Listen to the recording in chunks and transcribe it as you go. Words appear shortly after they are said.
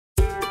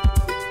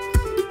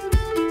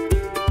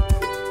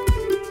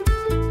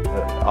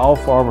All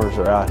farmers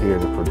are out here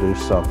to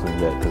produce something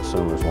that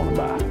consumers want to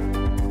buy.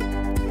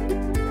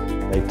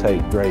 They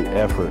take great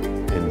effort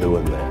in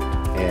doing that,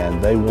 and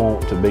they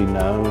want to be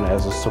known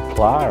as a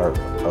supplier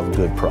of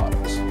good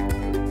products.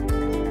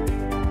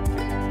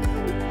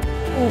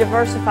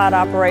 Diversified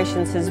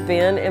operations has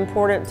been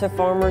important to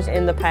farmers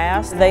in the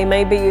past. They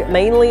may be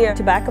mainly a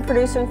tobacco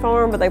producing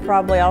farm, but they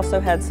probably also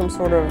had some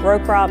sort of row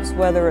crops,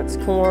 whether it's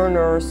corn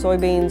or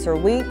soybeans or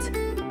wheat.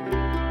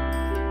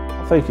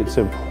 I think it's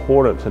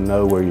important to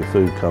know where your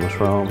food comes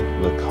from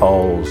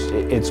because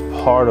it's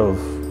part of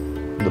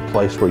the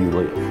place where you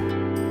live.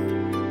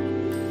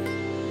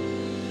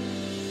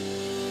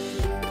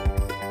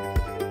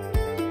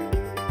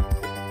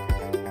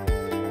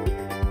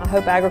 I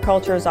hope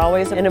agriculture is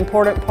always an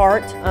important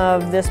part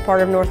of this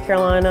part of North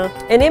Carolina.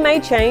 And it may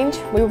change.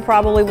 We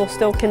probably will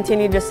still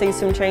continue to see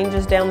some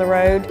changes down the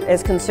road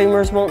as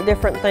consumers want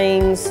different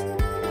things.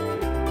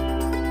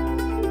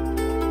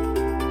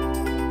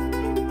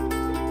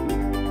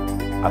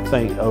 I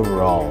think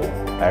overall,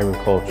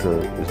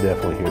 agriculture is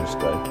definitely here to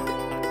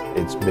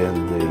stay. It's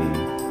been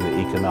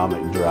the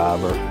economic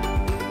driver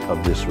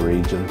of this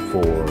region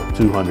for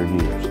 200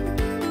 years.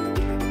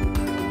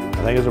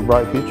 I think there's a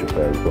bright future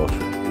for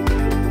agriculture.